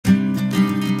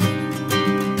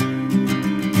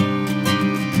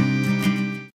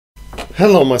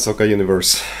Hello my soccer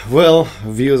universe. Well,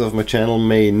 viewers of my channel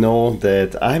may know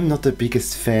that I'm not the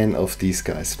biggest fan of these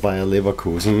guys, Bayer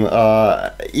Leverkusen.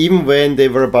 Even when they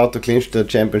were about to clinch the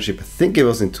championship, I think it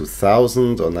was in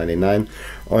 2000 or 99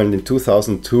 or in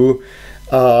 2002,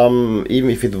 even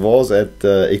if it was at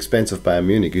the expense of Bayern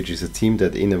Munich, which is a team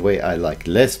that in a way I like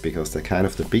less because they're kind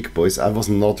of the big boys, I was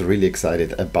not really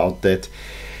excited about that.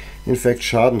 In fact,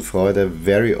 Schadenfreude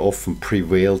very often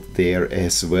prevailed there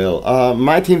as well.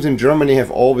 My teams in Germany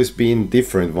have always been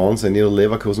different ones, and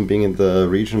Leverkusen being in the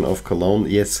region of Cologne,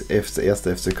 yes,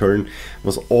 FC Köln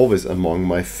was always among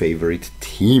my favorite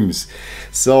teams.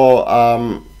 So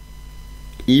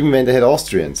even when they had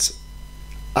Austrians,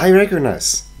 I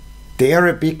recognize they are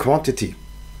a big quantity.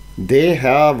 They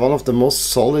have one of the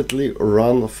most solidly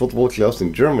run football clubs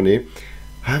in Germany.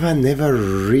 However, I never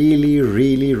really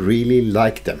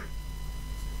liked them.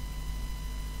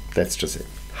 That's just it.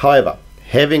 However,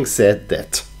 having said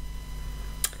that,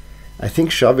 I think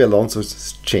Xabi Alonso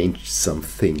has changed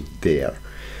something there.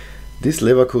 This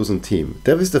Leverkusen team,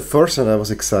 that was the first time I was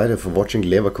excited for watching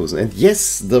Leverkusen. And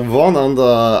yes, the one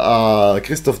under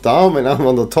Christoph Daum and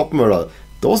under Topmöller,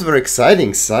 those were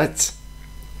exciting sights.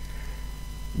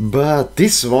 But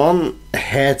this one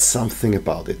had something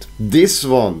about it. This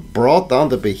one brought down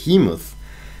the behemoth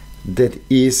that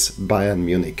is Bayern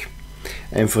Munich.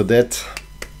 And for that,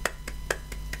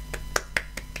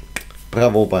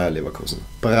 bravo Bayer Leverkusen.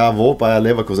 Bravo Bayer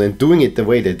Leverkusen. And doing it the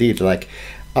way they did, like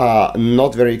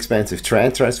not very expensive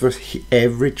transfers,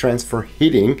 every transfer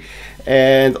hitting,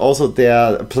 and also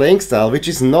their playing style, which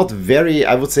is not very,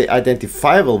 I would say,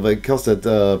 identifiable, because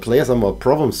the players are more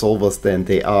problem solvers than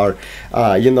they are,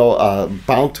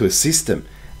 bound to a system.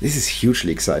 This is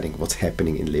hugely exciting what's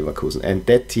happening in Leverkusen, and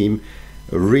that team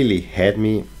really had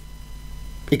me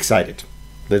excited.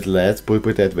 Let's put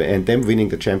it that way, and them winning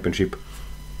the championship,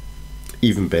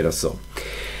 even better so.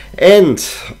 And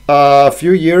a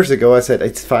few years ago I said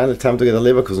it's finally time to get a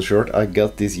Leverkusen shirt. I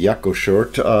got this Jacko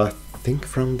shirt, I think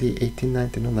from the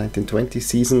 1819 or 1920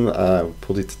 season. I'll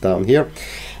put it down here,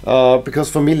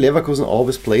 because for me Leverkusen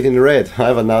always played in red.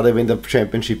 However, now they win the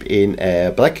championship in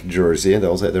a black jersey, and they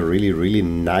also had a really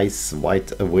nice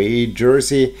white away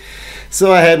jersey.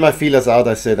 So I had my feelers out.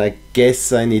 I said I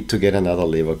guess I need to get another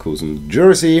Leverkusen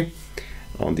jersey.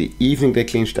 On the evening they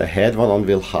clinched, I had one on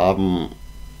Willhaben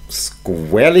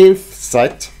square length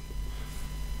site,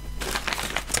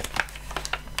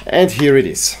 and here it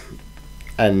is,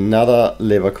 another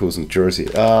Leverkusen jersey.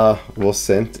 Was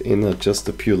sent in just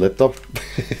a pure letter.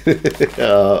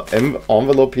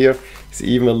 Envelope here is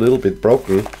even a little bit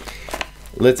broken.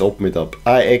 Let's open it up.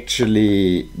 I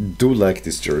actually do like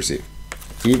this jersey.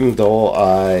 Even though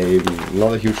I'm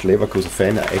not a huge Leverkusen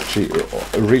fan, I actually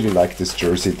really like this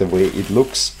jersey, the way it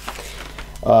looks.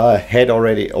 I had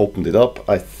already opened it up.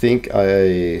 I think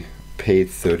I paid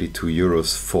 32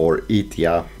 euros for it.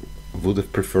 Yeah, would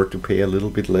have preferred to pay a little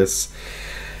bit less.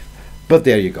 But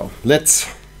there you go. Let's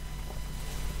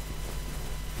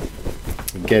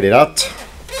get it out.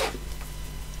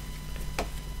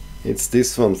 It's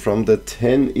this one from the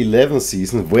 10-11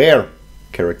 season, where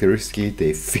characteristically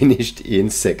they finished in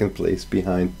second place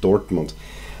behind Dortmund.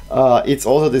 It's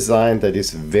also a design that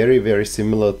is very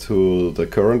similar to the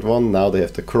current one. Now they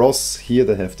have the cross, here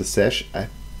they have the sash. I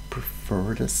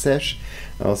prefer the sash.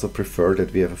 I also prefer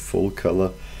that we have a full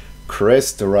color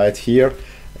crest right here.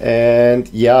 And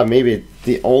yeah, maybe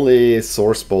the only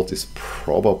sore spot is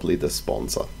probably the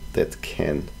sponsor. That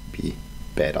can be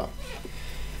better.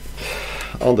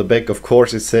 On the back, of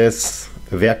course, it says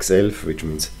Werkself, which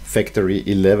means Factory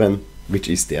 11, which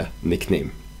is their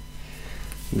nickname.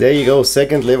 There you go,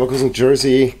 second Leverkusen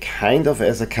jersey, kind of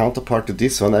as a counterpart to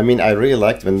this one. I mean, I really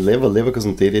liked when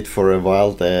Leverkusen did it for a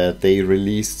while, that they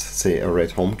released, say, a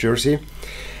red home jersey,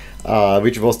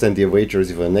 which was then the away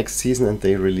jersey for the next season, and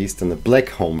they released then a black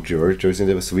home jersey, and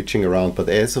they were switching around. But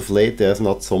as of late, there's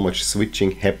not so much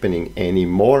switching happening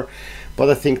anymore. But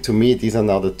I think to me these are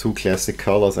now the two classic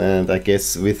colors, and I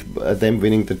guess with them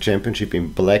winning the championship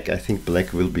in black, I think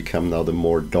black will become now the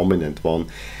more dominant one.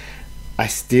 I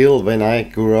still, when I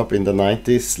grew up in the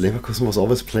 90s, Leverkusen was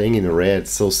always playing in red,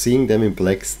 so seeing them in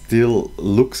black still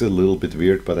looks a little bit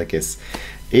weird, but I guess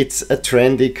it's a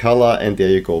trendy color, and there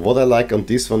you go. What I like on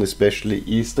this one especially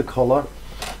is the color,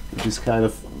 which is kind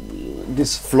of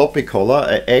this floppy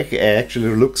color. It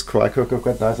actually looks quite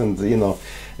nice, and you know,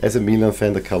 as a Milan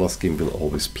fan, the color scheme will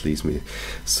always please me.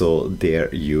 So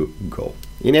there you go.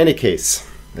 In any case,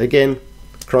 again,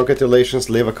 congratulations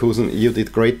Leverkusen, you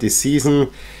did great this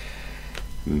season.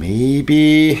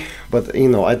 Maybe, but you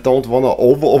know, I don't want to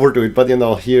overdo it. But you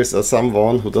know, here's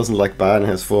someone who doesn't like Bayern,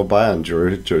 has 4 Bayern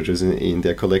jerseys in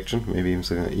their collection, maybe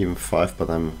even 5, but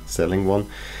I'm selling one.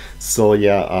 So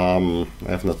yeah, I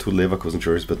have not 2 Leverkusen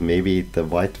jerseys, but maybe the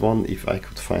white one, if I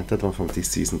could find that one from this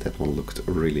season, that one looked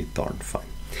really darn fine.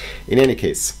 In any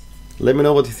case, let me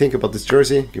know what you think about this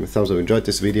jersey. Give me a thumbs up if you enjoyed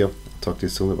this video. Talk to you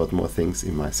soon about more things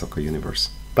in my soccer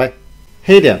universe. Bye.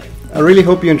 Hey there, I really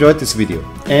hope you enjoyed this video,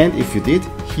 and if you did,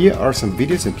 here are some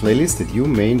videos and playlists that you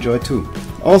may enjoy too.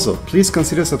 Also, please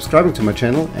consider subscribing to my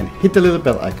channel and hit the little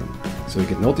bell icon, so you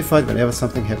get notified whenever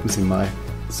something happens in my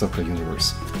soccer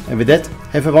universe. And with that,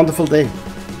 have a wonderful day.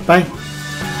 Bye!